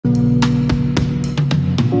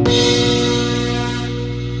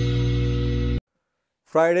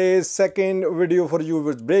Friday's second video for you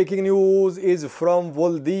with breaking news is from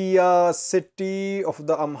Voldia city of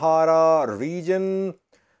the Amhara region,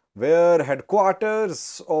 where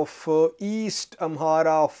headquarters of East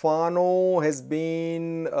Amhara Fano has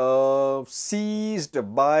been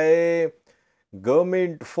seized by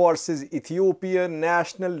government forces. Ethiopian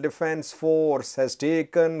National Defense Force has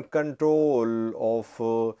taken control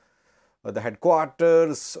of the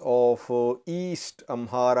headquarters of East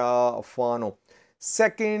Amhara Fano.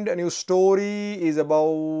 Second news story is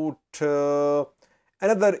about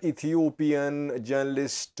another Ethiopian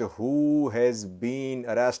journalist who has been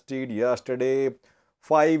arrested yesterday.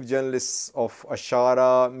 5 journalists of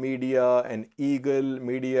Ashara Media and Eagle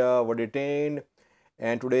Media were detained,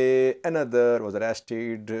 and today another was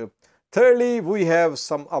arrested. Thirdly, we have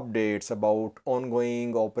some updates about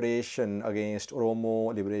ongoing operation against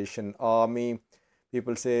Oromo Liberation Army.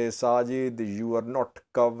 People say, Sajid, you are not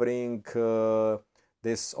covering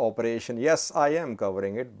this operation. Yes, I am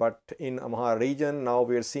covering it, but in Amhara region now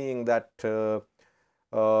we are seeing that a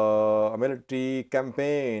military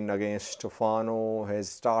campaign against Fano has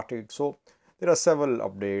started. So there are several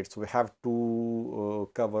updates. We have to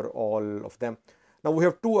cover all of them. Now we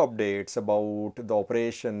have 2 updates about the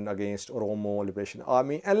operation against Oromo Liberation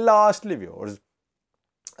Army. And lastly, viewers,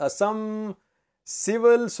 some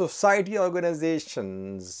civil society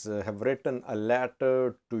organizations have written a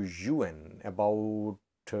letter to UN about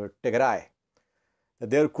Tigray.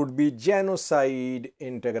 There could be genocide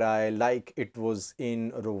in Tigray like it was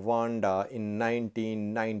in Rwanda in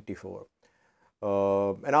 1994.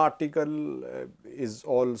 An article is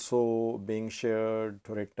also being shared,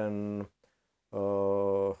 written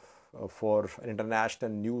for an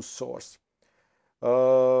international news source.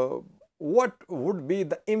 What would be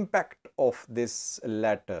the impact of this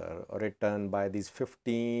letter written by these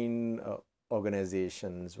 15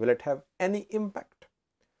 organizations? Will it have any impact?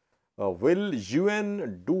 Will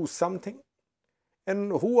UN do something?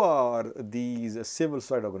 And who are these civil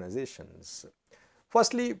society organizations?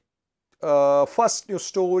 Firstly, first news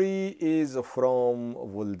story is from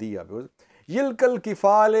Voldia. Yilkal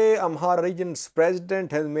Kifale, Amhara region's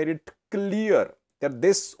president, has made it clear that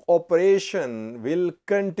this operation will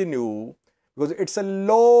continue because it's a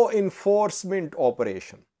law enforcement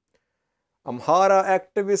operation. Amhara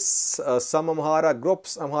activists, some Amhara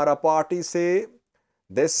groups, Amhara parties say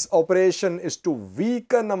this operation is to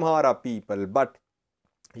weaken Amhara people, but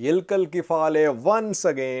Yilkal Kifale once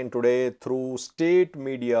again today through state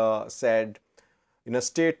media said in a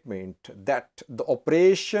statement that the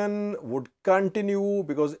operation would continue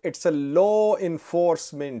because it's a law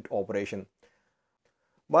enforcement operation.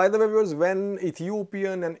 By the way, viewers, when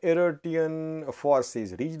Ethiopian and Eritrean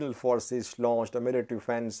forces, regional forces, launched a military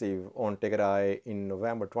offensive on Tigray in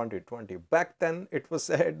November 2020, back then it was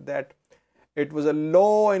said that it was a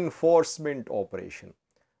law enforcement operation.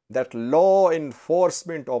 That law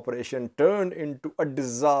enforcement operation turned into a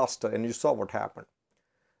disaster, and you saw what happened.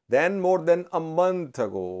 Then, more than a month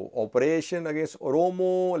ago, operation against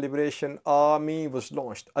Oromo Liberation Army was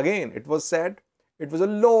launched. Again, it was said it was a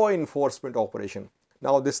law enforcement operation.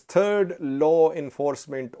 Now, this third law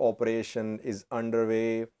enforcement operation is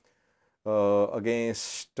underway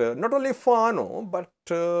against not only Fano, but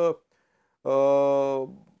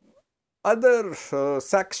other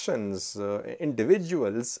sections,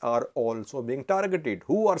 individuals are also being targeted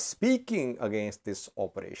who are speaking against this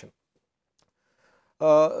operation.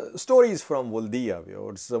 Stories from Voldia,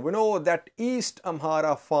 viewers. We know that East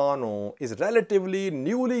Amhara Fano is relatively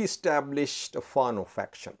newly established Fano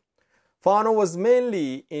faction. Fano was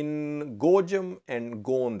mainly in Gojam and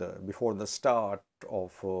Gondar before the start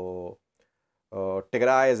of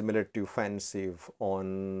Tigray's military offensive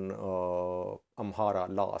on Amhara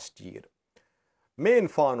last year. Main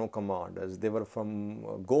Fano commanders, they were from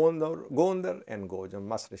Gondar and Gojam,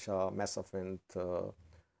 Masrisha, Mesafint,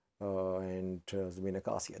 and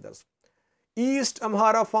Zminakasi, others. East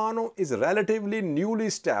Amhara Fano is relatively newly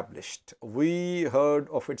established. We heard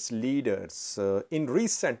of its leaders in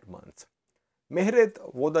recent months. Mehret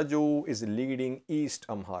Vodaju is leading East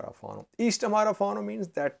Amhara Fano. East Amhara Fano means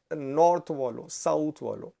that North Wallo, South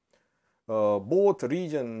Wallo, both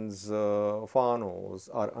regions, Fanos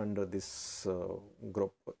are under this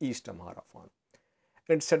group, East Amhara Fano.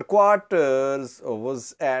 Its headquarters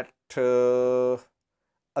was at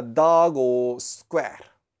Adago Square.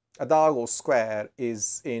 Adago Square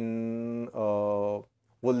is in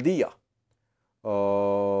Voldia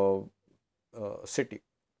city.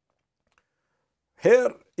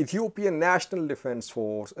 Here, Ethiopian National Defense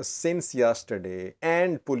Force since yesterday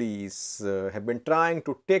and police have been trying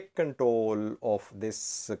to take control of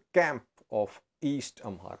this camp of East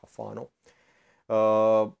Amhara Fano.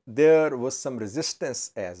 there was some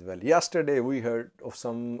resistance as well. Yesterday we heard of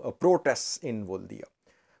some protests in Voldia.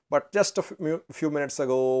 But just a few minutes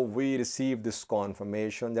ago, we received this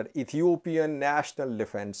confirmation that Ethiopian National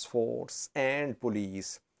Defense Force and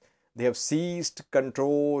police, they have seized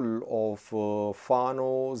control of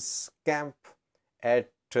Fano's camp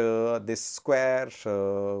at this square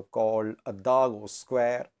called Adago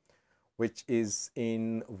Square, which is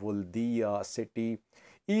in Voldia city.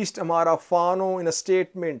 East Amhara Fano in a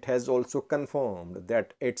statement has also confirmed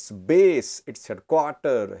that its base, its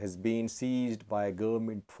headquarters has been seized by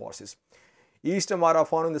government forces. East Amhara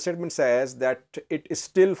Fano in the statement says that it is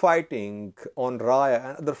still fighting on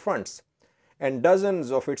Raya and other fronts, and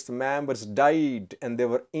dozens of its members died and they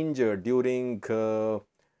were injured during the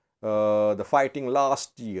fighting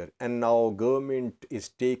last year, and now government is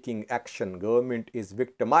taking action. Government is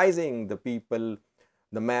victimizing the people,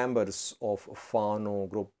 the members of Fano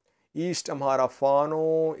group. East Amhara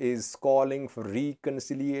Fano is calling for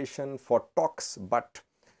reconciliation, for talks, but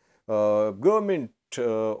government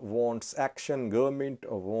wants action. Government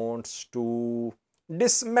wants to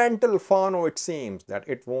dismantle Fano. It seems that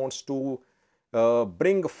it wants to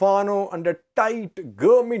bring Fano under tight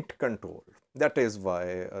government control. That is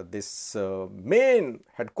why this main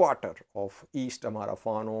headquarters of East Amhara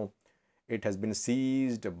Fano, it has been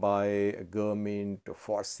seized by government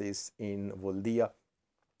forces in Voldia.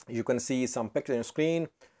 You can see some pictures on your screen.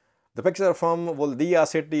 The picture from Voldia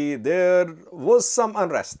city, there was some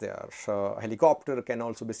unrest there. A helicopter can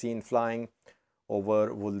also be seen flying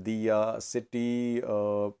over Voldia city.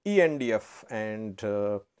 ENDF and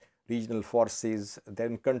regional forces, they're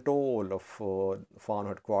in control of Fano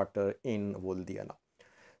headquarters in Voldia now.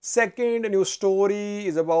 Second news story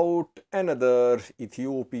is about another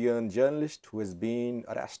Ethiopian journalist who has been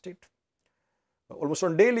arrested. Almost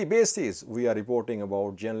on a daily basis, we are reporting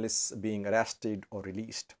about journalists being arrested or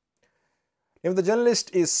released. Name of the journalist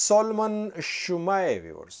is Solomon Shumye,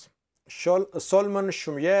 viewers. Solomon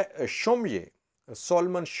Shumye.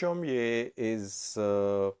 Solomon Shumye is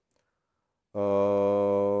a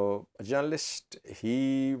journalist.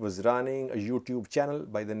 He was running a YouTube channel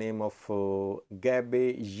by the name of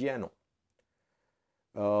govt.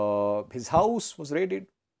 His house was raided,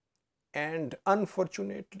 and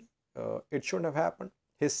unfortunately, it shouldn't have happened.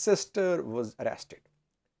 His sister was arrested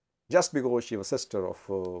just because she was sister of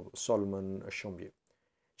Solomon Shumye.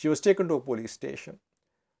 She was taken to a police station.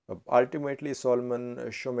 Ultimately, Solomon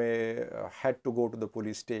Shumye had to go to the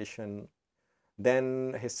police station.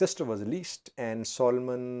 Then his sister was released and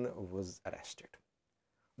Solomon was arrested.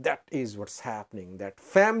 That is what's happening, that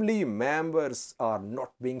family members are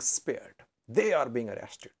not being spared. They are being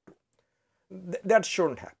arrested too. That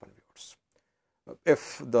shouldn't happen, viewers.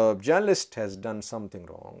 If the journalist has done something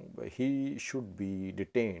wrong, he should be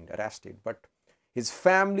detained, arrested, but his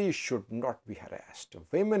family should not be harassed.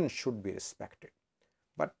 Women should be respected.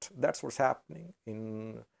 But that's what's happening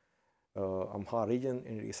in Amhara region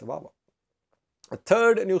in Addis Ababa. A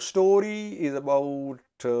third news story is about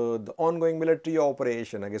the ongoing military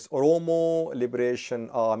operation against Oromo Liberation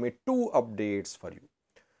Army. Two updates for you.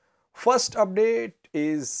 First update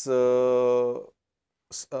is a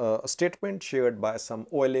statement shared by some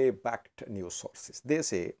OLA-backed news sources. They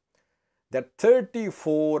say that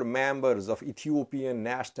 34 members of Ethiopian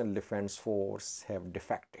National Defense Force have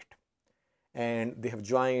defected and they have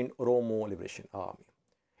joined Oromo Liberation Army.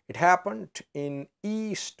 It happened in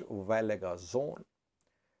East Valaga zone,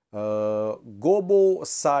 Gobo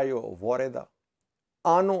Sayo Voreda,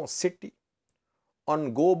 Ano city,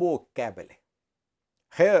 on Gobo Kabele.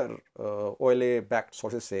 Here, OLA-backed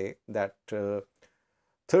sources say that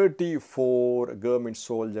 34 government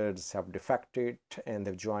soldiers have defected and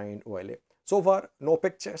they've joined OLA. So far, no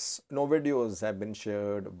pictures, no videos have been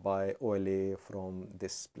shared by OLA from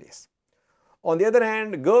this place. On the other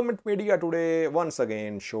hand, government media today once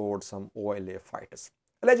again showed some OLA fighters,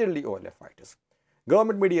 allegedly OLA fighters.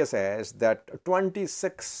 Government media says that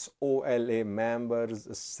 26 OLA members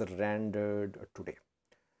surrendered today.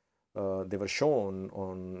 They were shown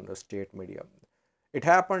on the state media. It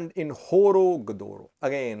happened in Horogodoro,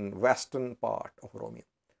 again western part of Oromia.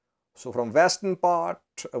 So from western part,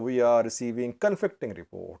 we are receiving conflicting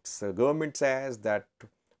reports. The government says that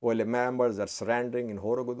OLA members are surrendering in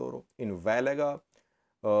Horogodoro. In Valaga,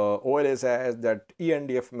 OLA says that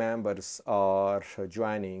ENDF members are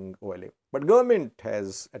joining OLA. But government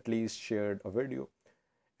has at least shared a video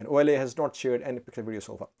and OLA has not shared any picture video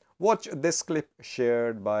so far. Watch this clip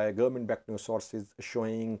shared by government-backed news sources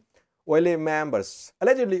showing OLA members,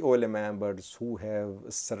 allegedly OLA members who have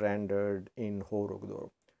surrendered in Horogodoro.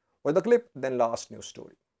 Watch the clip, then last news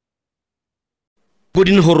story.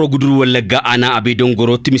 Godina Horroo Guduruu Wallaggaa aanaa Abee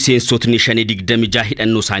Dongorootti miseensotni shanii digdami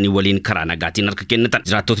hidhannoo isaanii waliin karaa nagaatiin harka kennatan.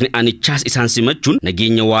 Jiraattotni aanichaas isaan simachuun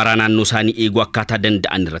nageenya waaraa naannoo isaanii eeguu akkaataa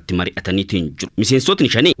danda'an irratti mari'ataniitiin jiru. Miseensotni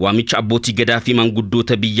shanii waamicha abbootii gadaa fi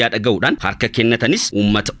manguddoota biyyaa dhaga'uudhaan harka kennatanis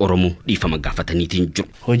uummata Oromoo dhiifama gaafataniitiin jiru.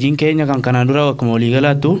 Hojiin keenya kan kanaan dura akkuma walii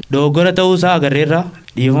galaattu dogoggora ta'uu isaa agarreerra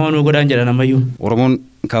dhiifama nu godhan jedhan ammayyuu. Oromoon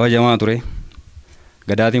kabajamaa ture.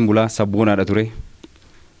 Gadaatiin bulaa sabboonaadha ture.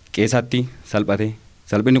 Qeesatti salphate.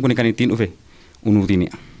 Salphinni kun kan ittiin dhufe unuutiini.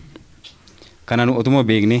 Kanaan utuma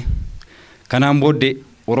beekne kanaan booddee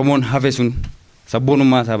Oromoon hafe sun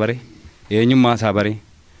sabboonummaa isaa bare eenyummaa isaa bare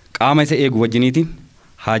qaama isa eegu wajjiniitiin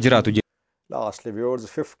haa jiraatu. Lastly, viewers,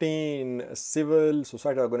 15 civil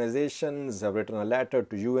society organizations have written a letter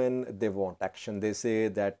to UN. They want action. They say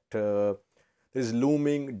that there is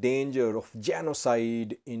looming danger of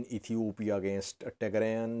genocide in Ethiopia against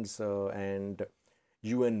Tigrayans and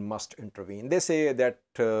UN must intervene. They say that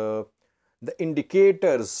the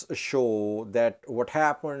indicators show that what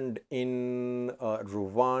happened in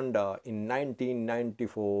Rwanda in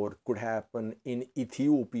 1994 could happen in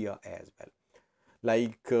Ethiopia as well.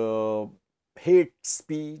 Like hate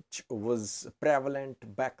speech was prevalent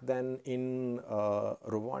back then in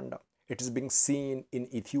Rwanda. It is being seen in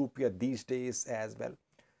Ethiopia these days as well.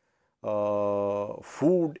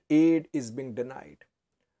 Food aid is being denied.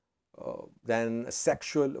 Then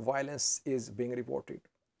sexual violence is being reported.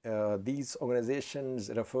 These organizations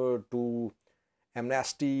refer to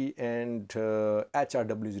Amnesty and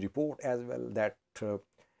HRW's report as well that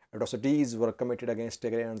atrocities were committed against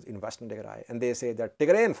Tigrayans in Western Tigray, and they say that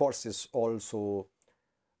Tigrayan forces also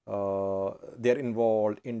they are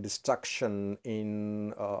involved in destruction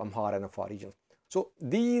in Amhara and Afar regions. So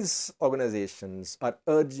these organizations are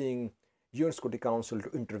urging UN Security Council to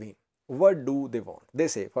intervene. What do they want? They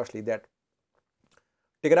say firstly that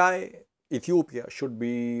Tigray, Ethiopia should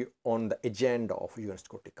be on the agenda of UN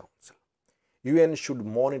Security Council. UN should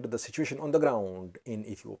monitor the situation on the ground in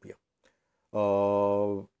Ethiopia.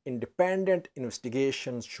 Independent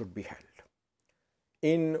investigations should be held.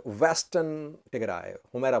 In Western Tigray,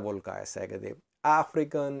 Humera Volkaya Sagade,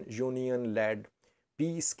 African Union-led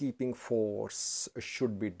peacekeeping force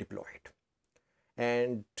should be deployed.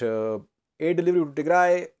 And aid delivery to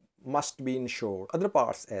Tigray must be ensured, other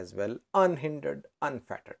parts as well, unhindered,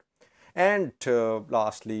 unfettered. And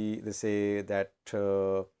lastly, they say that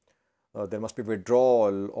there must be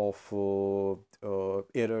withdrawal of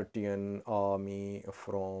Ethiopian army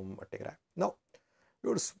from Tigray. Now,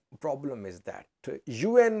 your problem is that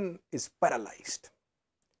UN is paralyzed.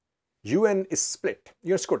 UN is split,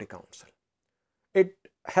 UN Security Council. It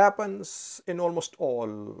happens in almost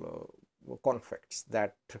all conflicts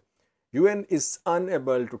that UN is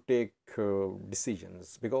unable to take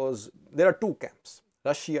decisions because there are two camps,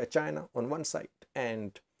 Russia, China on one side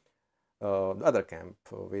and the other camp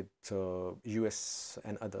with US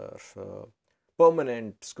and other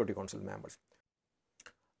permanent Security Council members.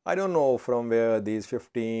 I don't know from where these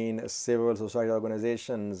 15 civil society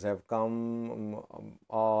organizations have come.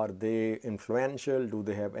 Are they influential? Do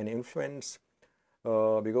they have any influence?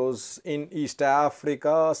 Because in East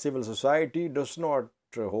Africa, civil society does not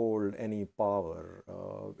hold any power.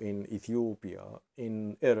 In Ethiopia,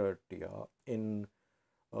 in Eritrea, in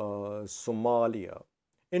Somalia,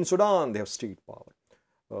 in Sudan they have state power,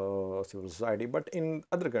 civil society, but in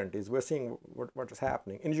other countries we're seeing what is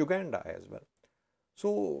happening, in Uganda as well.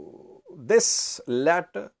 So this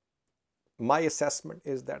letter, my assessment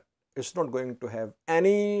is that it's not going to have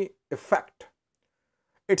any effect.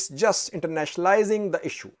 It's just internationalizing the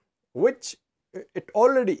issue, which it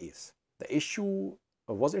already is. The issue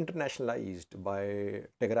was internationalized by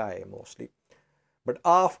Tigray mostly. But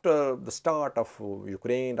after the start of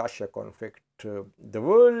Ukraine-Russia conflict, the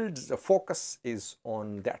world's focus is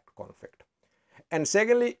on that conflict. And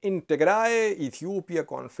secondly, in Tigray-Ethiopia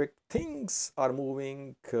conflict, things are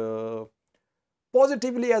moving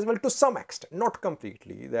positively as well to some extent, not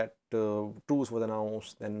completely. That truce was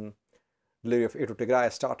announced, then delivery of aid to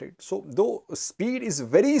Tigray started. So though speed is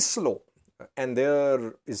very slow and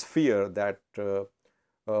there is fear that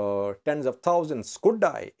tens of thousands could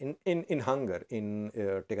die in hunger in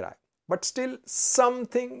Tigray, but still some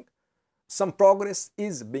progress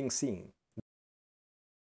is being seen.